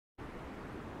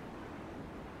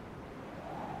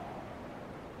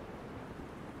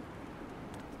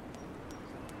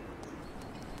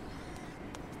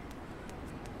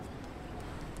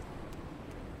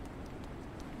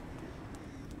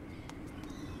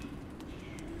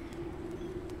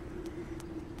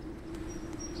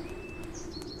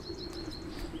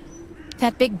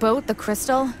That big boat, the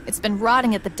Crystal, it's been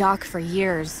rotting at the dock for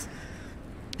years.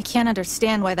 I can't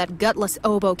understand why that gutless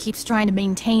oboe keeps trying to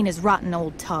maintain his rotten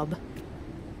old tub.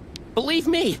 Believe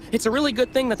me, it's a really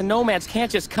good thing that the nomads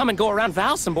can't just come and go around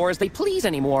Valsambor as they please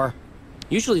anymore.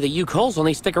 Usually the Yukols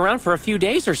only stick around for a few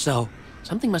days or so.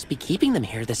 Something must be keeping them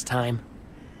here this time.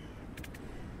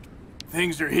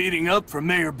 Things are heating up for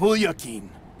Mayor Bulyakin.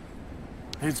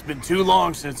 It's been too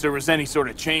long since there was any sort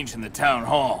of change in the town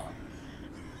hall.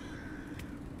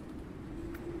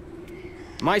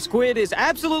 My squid is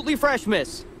absolutely fresh,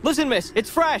 miss. Listen, miss, it's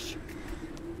fresh.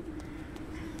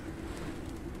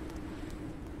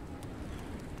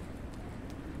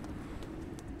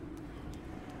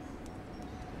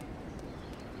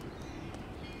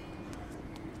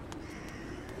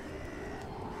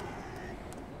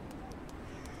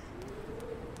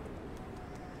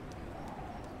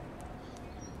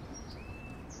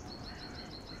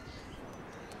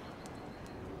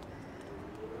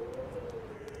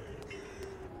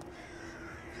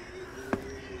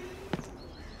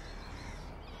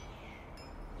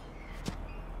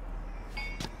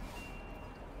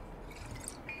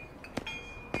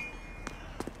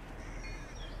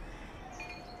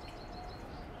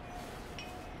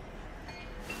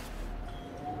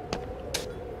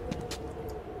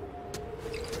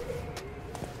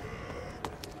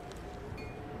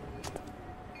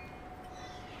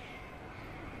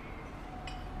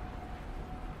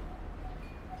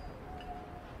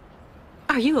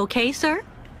 Are you okay, sir?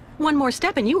 One more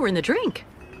step and you were in the drink.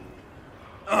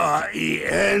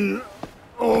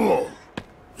 Oh.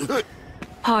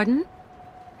 Pardon?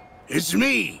 It's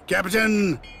me,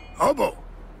 Captain Obo.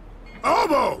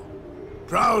 Obo!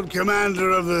 Proud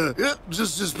commander of the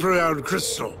just as proud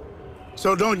Crystal.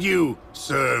 So don't you,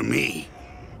 sir, me.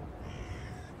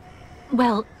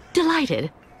 Well,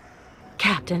 delighted.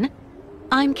 Captain,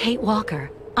 I'm Kate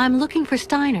Walker. I'm looking for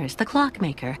Steiner's, the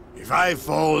clockmaker. If I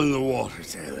fall in the water,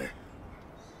 Taylor,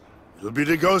 it'll be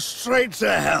to go straight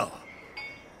to hell.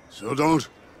 So don't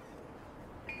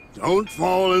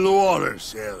fall in the water,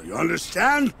 Sail. You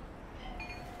understand?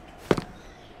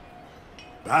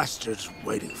 Bastards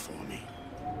waiting for me.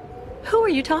 Who are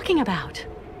you talking about?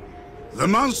 The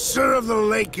monster of the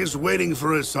lake is waiting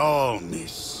for us all,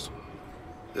 miss.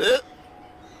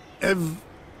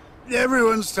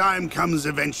 Everyone's time comes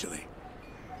eventually.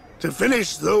 To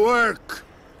finish the work.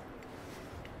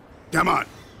 Come on,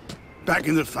 back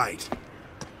in the fight.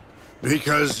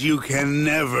 Because you can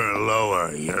never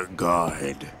lower your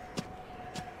guard.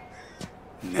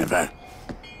 Never.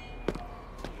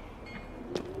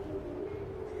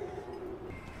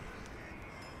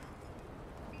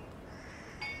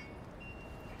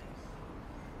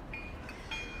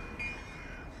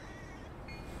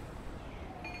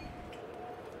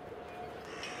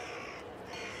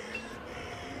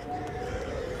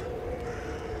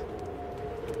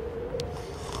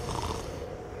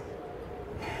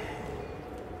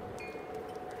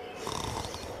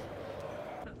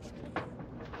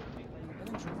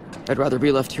 I'd rather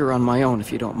be left here on my own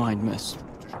if you don't mind, miss.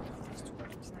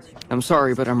 I'm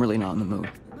sorry, but I'm really not in the mood.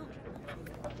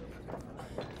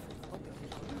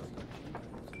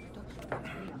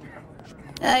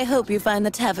 I hope you find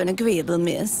the tavern agreeable,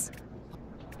 miss.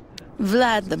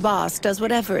 Vlad the boss does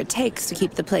whatever it takes to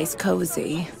keep the place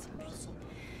cozy.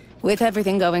 With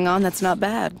everything going on, that's not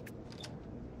bad.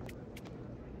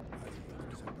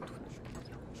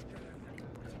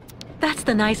 That's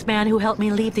the nice man who helped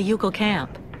me leave the Yuko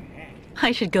camp.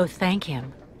 I should go thank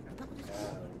him.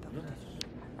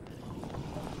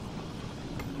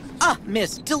 Ah,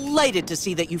 miss, delighted to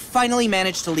see that you finally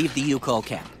managed to leave the Yuko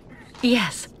camp.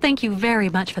 Yes, thank you very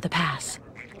much for the pass.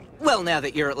 Well, now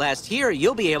that you're at last here,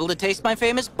 you'll be able to taste my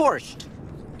famous borscht.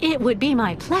 It would be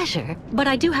my pleasure, but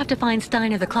I do have to find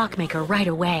Steiner the clockmaker right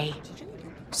away.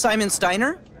 Simon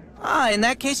Steiner? Ah, in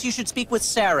that case you should speak with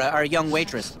Sarah, our young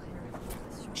waitress.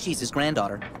 She's his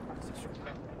granddaughter.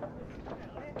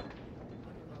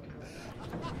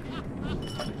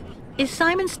 Is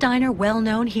Simon Steiner well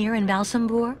known here in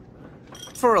Valsambor?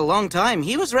 For a long time,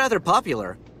 he was rather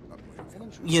popular.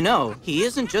 You know, he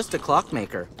isn't just a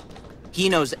clockmaker. He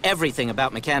knows everything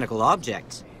about mechanical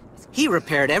objects. He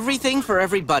repaired everything for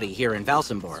everybody here in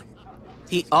Valsambor.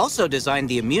 He also designed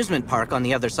the amusement park on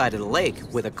the other side of the lake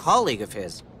with a colleague of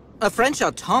his. A French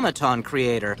automaton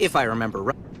creator, if I remember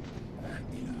right.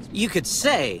 You could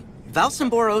say,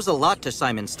 Valsambor owes a lot to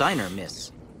Simon Steiner,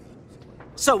 miss.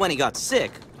 So when he got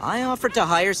sick, I offered to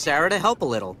hire Sarah to help a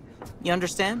little. You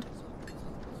understand?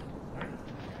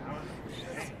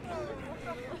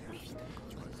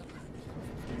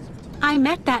 I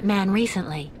met that man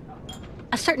recently.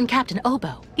 A certain Captain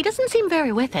Obo. He doesn't seem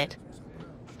very with it.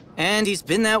 And he's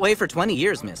been that way for 20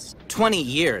 years, miss. 20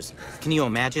 years. Can you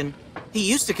imagine? He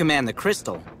used to command the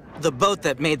Crystal, the boat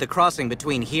that made the crossing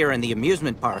between here and the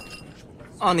amusement park,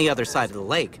 on the other side of the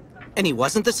lake. And he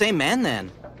wasn't the same man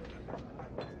then.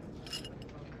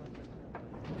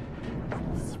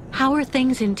 How are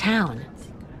things in town?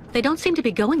 They don't seem to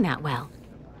be going that well.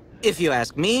 If you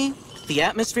ask me, the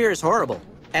atmosphere is horrible.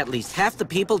 At least half the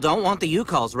people don't want the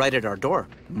U-calls right at our door.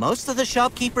 Most of the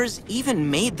shopkeepers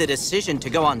even made the decision to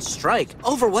go on strike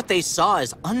over what they saw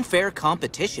as unfair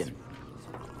competition.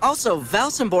 Also,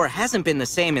 Valsambor hasn't been the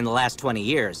same in the last 20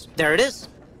 years. There it is.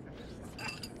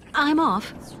 I'm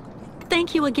off.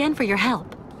 Thank you again for your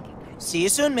help. See you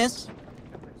soon, miss.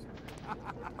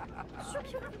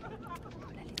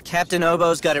 Captain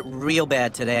Obo's got it real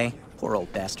bad today. Poor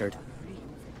old bastard.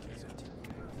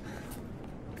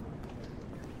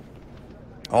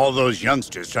 All those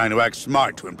youngsters trying to act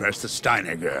smart to impress the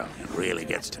Steiner girl. It really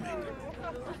gets to me.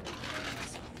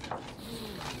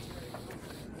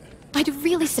 I'd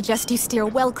really suggest you steer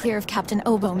well clear of Captain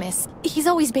Obo, miss. He's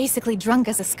always basically drunk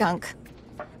as a skunk.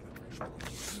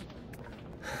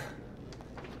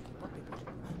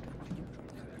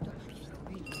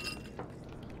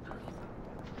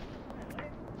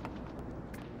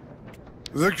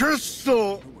 The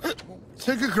Crystal!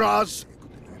 Take across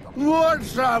more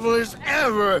travelers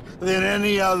ever than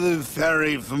any other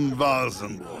ferry from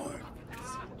Valsambor.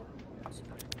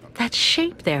 That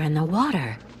shape there in the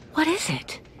water, what is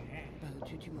it?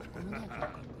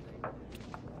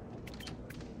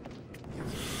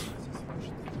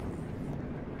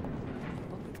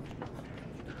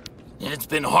 It's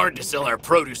been hard to sell our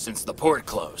produce since the port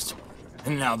closed.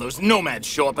 And now those nomads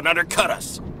show up and undercut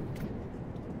us.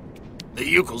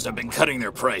 The Ukals have been cutting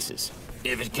their prices.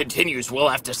 If it continues, we'll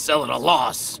have to sell at a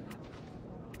loss.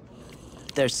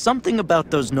 There's something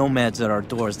about those nomads at our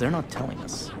doors they're not telling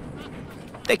us.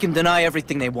 They can deny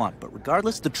everything they want, but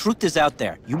regardless, the truth is out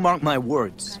there. You mark my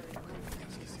words.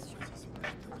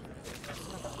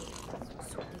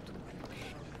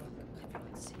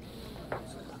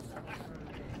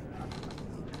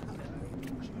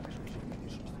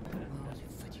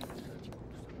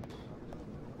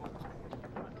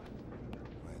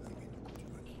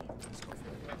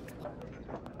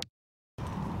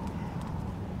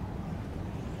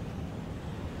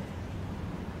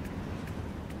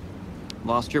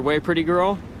 Lost your way, pretty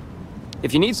girl?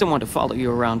 If you need someone to follow you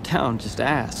around town, just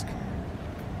ask.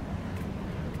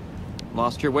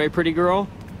 Lost your way, pretty girl?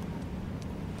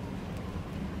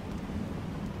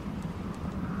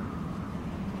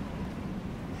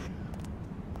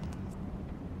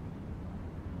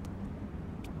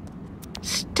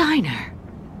 Steiner!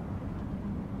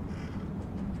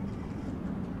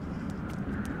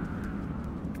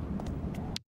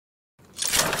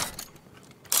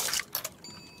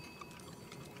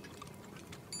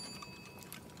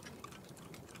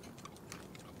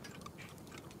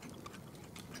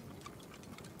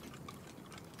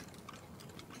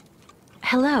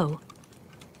 Hello.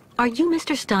 Are you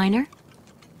Mr. Steiner?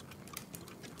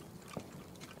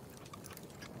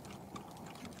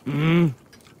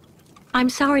 I'm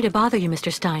sorry to bother you,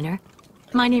 Mr. Steiner.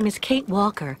 My name is Kate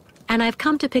Walker, and I've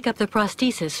come to pick up the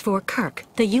prosthesis for Kirk,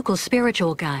 the Ukal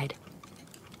spiritual guide.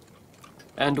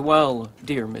 And well,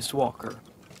 dear Miss Walker,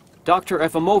 Dr.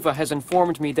 Efimova has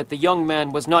informed me that the young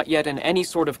man was not yet in any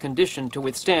sort of condition to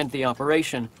withstand the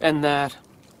operation, and that...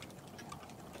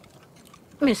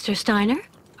 Mr. Steiner,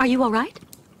 are you all right?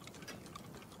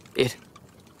 It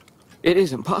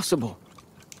is impossible.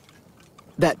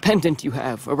 That pendant you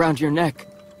have around your neck.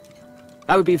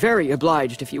 I would be very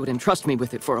obliged if you would entrust me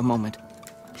with it for a moment.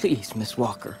 Please, Miss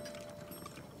Walker.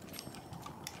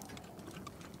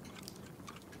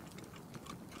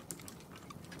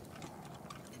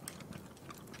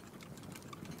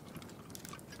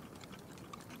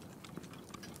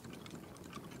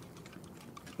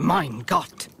 Mein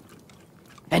Gott!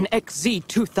 An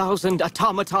XZ-2000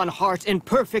 automaton heart in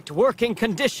perfect working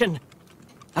condition.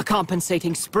 A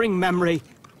compensating spring memory.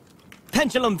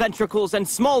 Pendulum ventricles and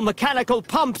small mechanical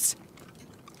pumps.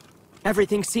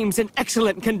 Everything seems in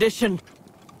excellent condition.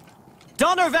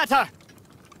 Donnerwetter!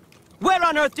 Where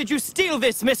on earth did you steal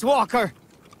this, Miss Walker?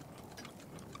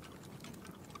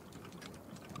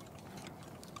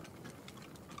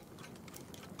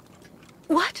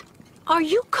 What? Are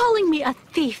you calling me a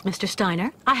thief, Mr.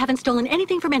 Steiner? I haven't stolen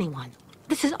anything from anyone.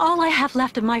 This is all I have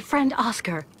left of my friend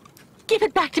Oscar. Give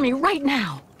it back to me right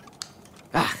now.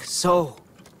 Ah, so.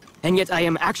 And yet I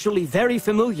am actually very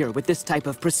familiar with this type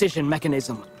of precision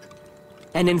mechanism.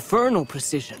 An infernal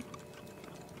precision.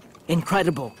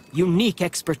 Incredible, unique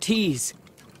expertise.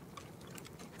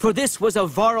 For this was a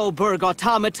Vorarlberg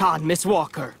automaton, Miss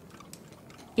Walker.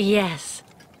 Yes.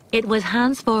 It was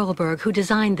Hans Vorarlberg who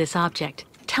designed this object.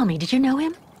 Tell me, did you know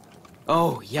him?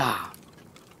 Oh, yeah.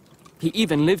 He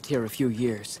even lived here a few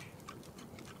years.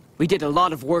 We did a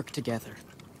lot of work together.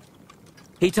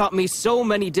 He taught me so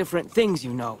many different things,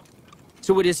 you know.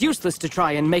 So it is useless to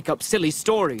try and make up silly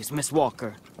stories, Miss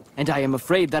Walker. And I am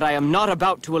afraid that I am not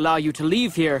about to allow you to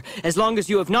leave here as long as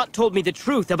you have not told me the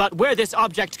truth about where this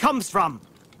object comes from.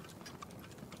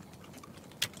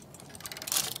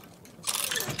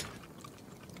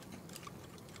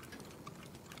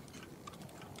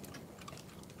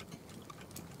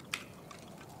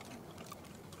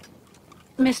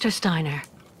 Mr. Steiner,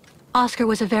 Oscar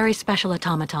was a very special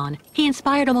automaton. He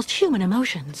inspired almost human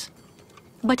emotions.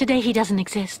 But today he doesn't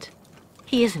exist.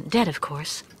 He isn't dead, of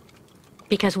course.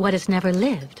 Because what has never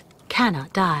lived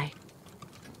cannot die.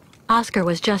 Oscar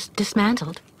was just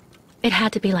dismantled. It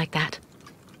had to be like that.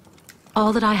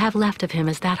 All that I have left of him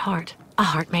is that heart. A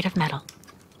heart made of metal.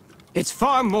 It's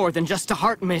far more than just a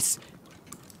heart, miss.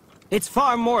 It's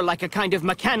far more like a kind of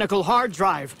mechanical hard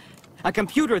drive. A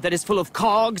computer that is full of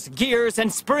cogs, gears,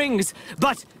 and springs,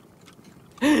 but...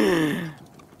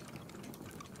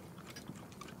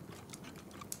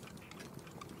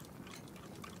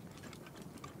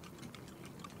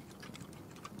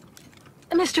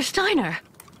 Mr. Steiner,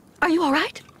 are you all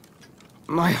right?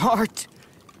 My heart...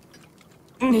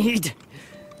 need...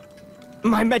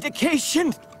 my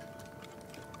medication!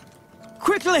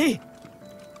 Quickly!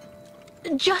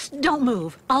 Just don't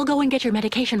move. I'll go and get your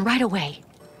medication right away.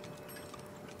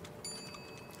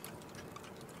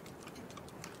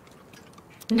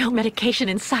 No medication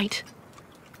in sight.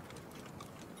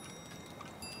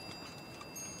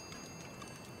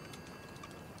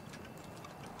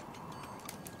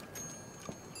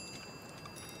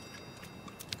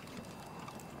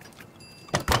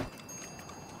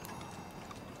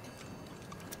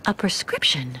 A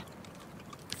prescription.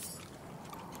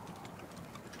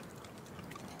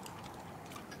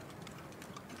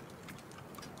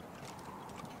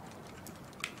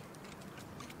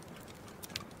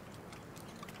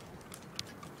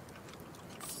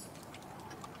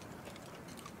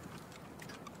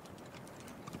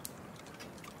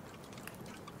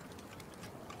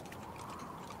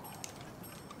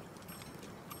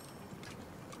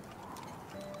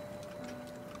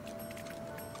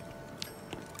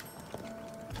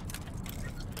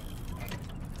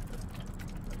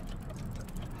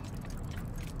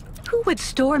 Who would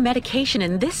store medication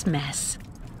in this mess?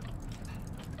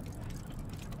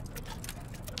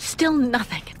 Still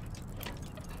nothing.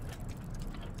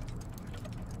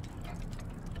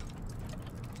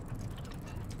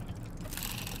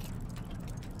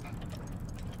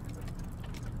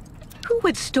 Who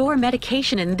would store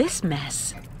medication in this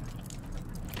mess?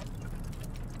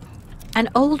 An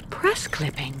old press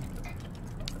clipping.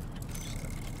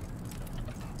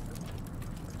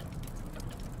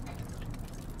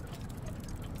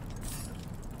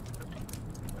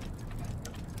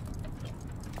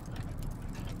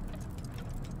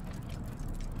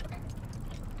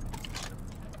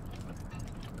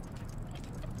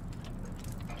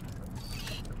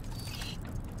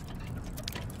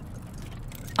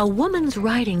 A woman's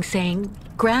writing saying,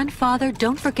 "Grandfather,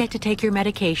 don't forget to take your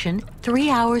medication 3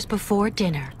 hours before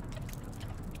dinner."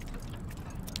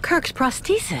 Kirk's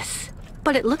prosthesis,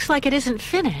 but it looks like it isn't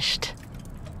finished.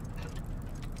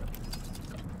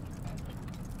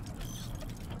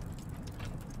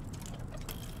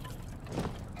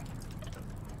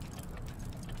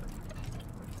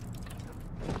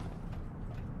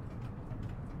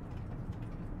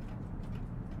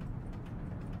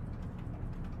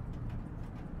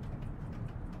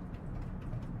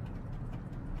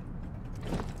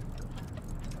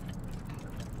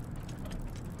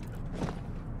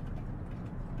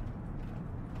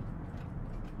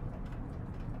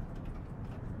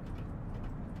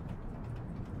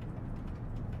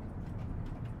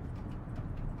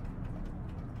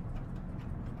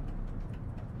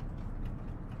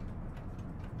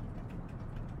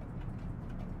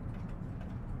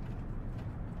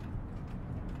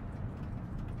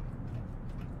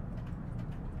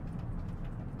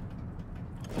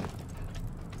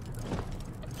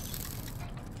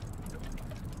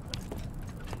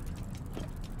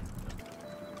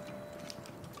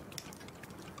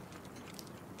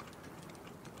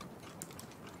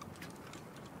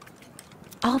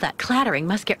 All that clattering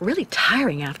must get really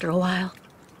tiring after a while.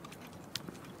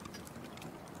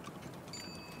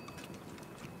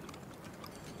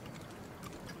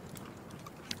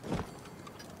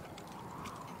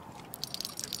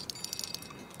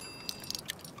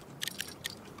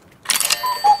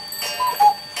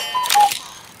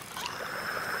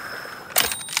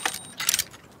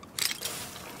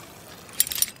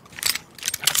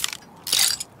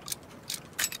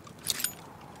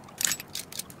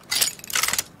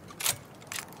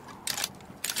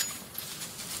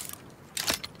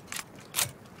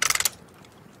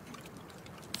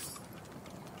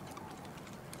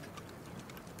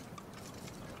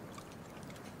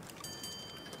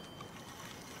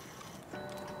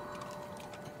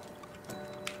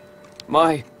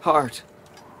 My heart.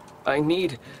 I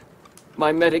need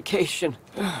my medication.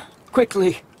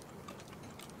 Quickly.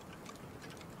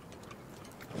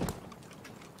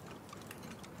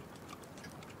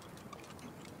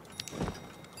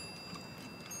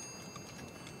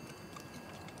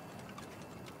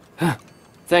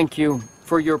 Thank you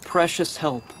for your precious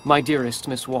help, my dearest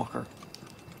Miss Walker.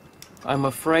 I'm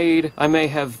afraid I may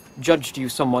have judged you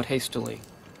somewhat hastily.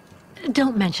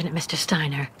 Don't mention it, Mr.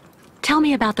 Steiner. Tell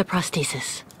me about the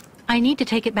prosthesis. I need to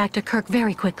take it back to Kirk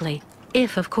very quickly.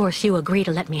 If, of course, you agree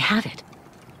to let me have it.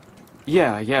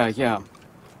 Yeah.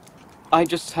 I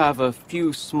just have a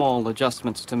few small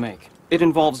adjustments to make. It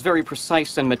involves very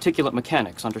precise and meticulous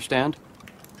mechanics, understand?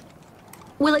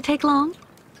 Will it take long?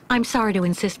 I'm sorry to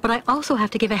insist, but I also have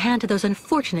to give a hand to those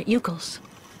unfortunate Ukals.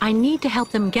 I need to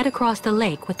help them get across the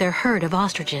lake with their herd of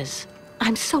ostriches.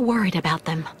 I'm so worried about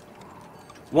them.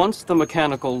 Once the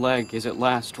mechanical leg is at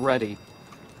last ready,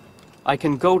 I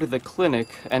can go to the clinic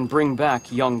and bring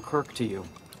back young Kirk to you.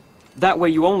 That way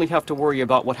you only have to worry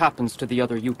about what happens to the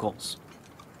other Ukals.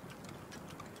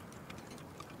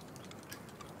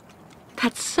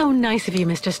 That's so nice of you,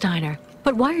 Mr. Steiner.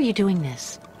 But why are you doing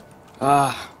this?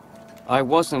 I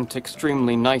wasn't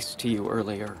extremely nice to you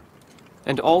earlier.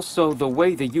 And also the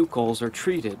way the Ukals are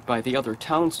treated by the other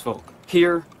townsfolk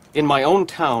here, in my own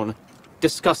town,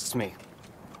 disgusts me.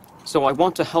 So I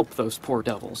want to help those poor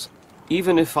devils,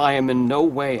 even if I am in no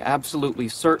way absolutely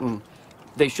certain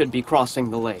they should be crossing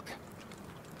the lake.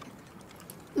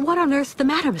 What on earth's the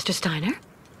matter, Mr. Steiner?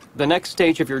 The next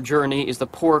stage of your journey is the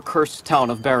poor cursed town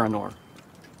of Baranor.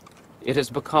 It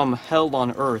has become hell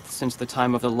on earth since the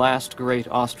time of the last great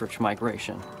ostrich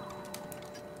migration.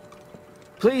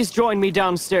 Please join me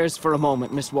downstairs for a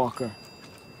moment, Miss Walker.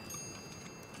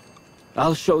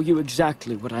 I'll show you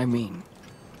exactly what I mean.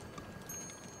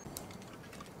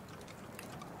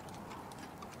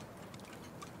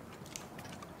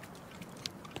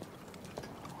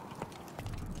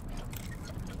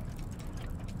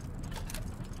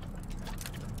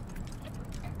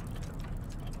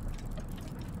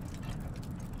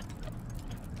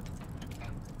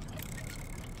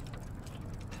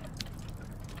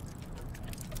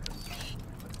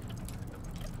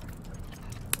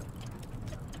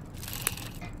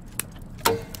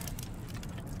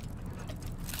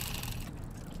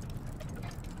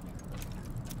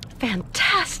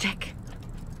 Fantastic!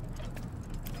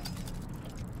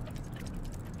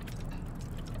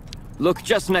 Look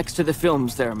just next to the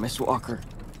films there, Miss Walker.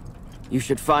 You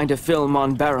should find a film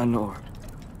on Baranor.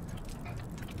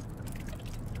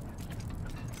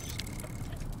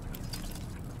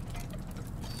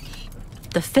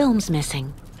 The film's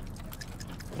missing.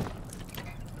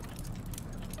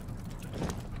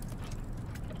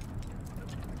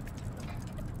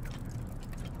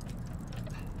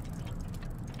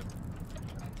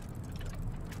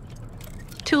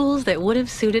 Tools that would have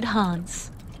suited Hans.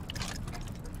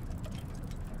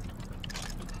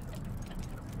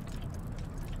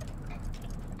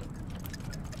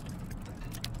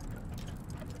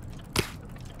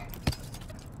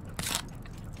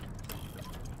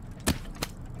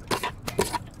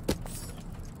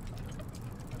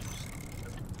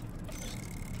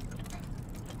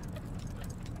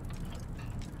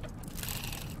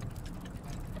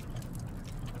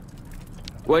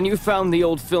 When you found the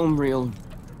old film reel,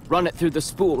 run it through the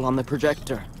spool on the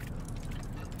projector.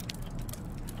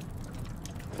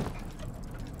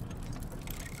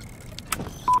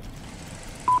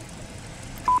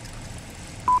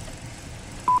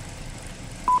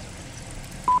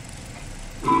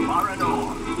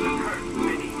 Baranor, the cursed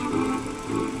city.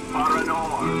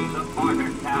 Baranor, the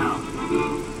martyred town.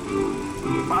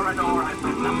 Baranor has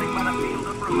been nothing but a field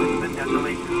of ruins and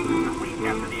desolation a week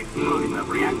after the explosion of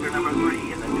reactor number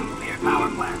 3 in the nuclear power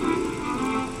plant.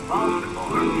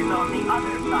 Baltimore is on the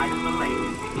other side of the lake,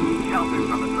 sheltered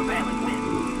from the prevailing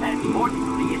wind, and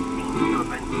fortunately it seems to have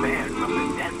been spared from the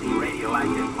deadly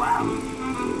radioactive clouds.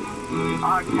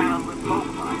 Our town was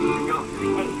mobilized to go to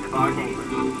the aid of our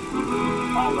neighbors.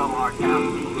 Although our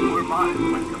town needs were modest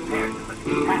when compared to such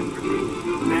catastrophe,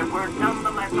 there were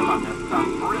nonetheless among us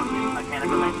some brilliant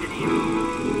mechanical engineers.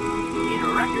 In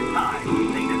record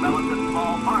time, they developed a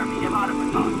small army of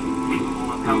automatons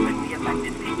capable of helping the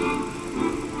affected people.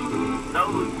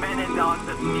 Those men and dogs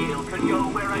of steel could go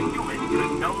where a human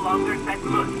could no longer set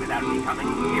foot without becoming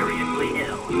seriously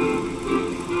ill.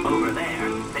 Over there,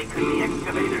 they could be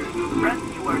excavators,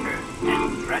 rescue workers,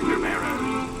 and stretcher bearers.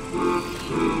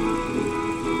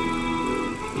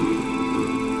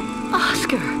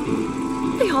 Oscar!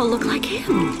 They all look like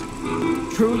him.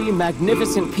 Truly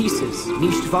magnificent pieces,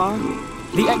 nicht wahr?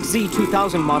 The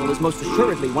XZ2000 model is most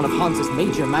assuredly one of Hans's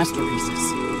major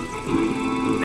masterpieces.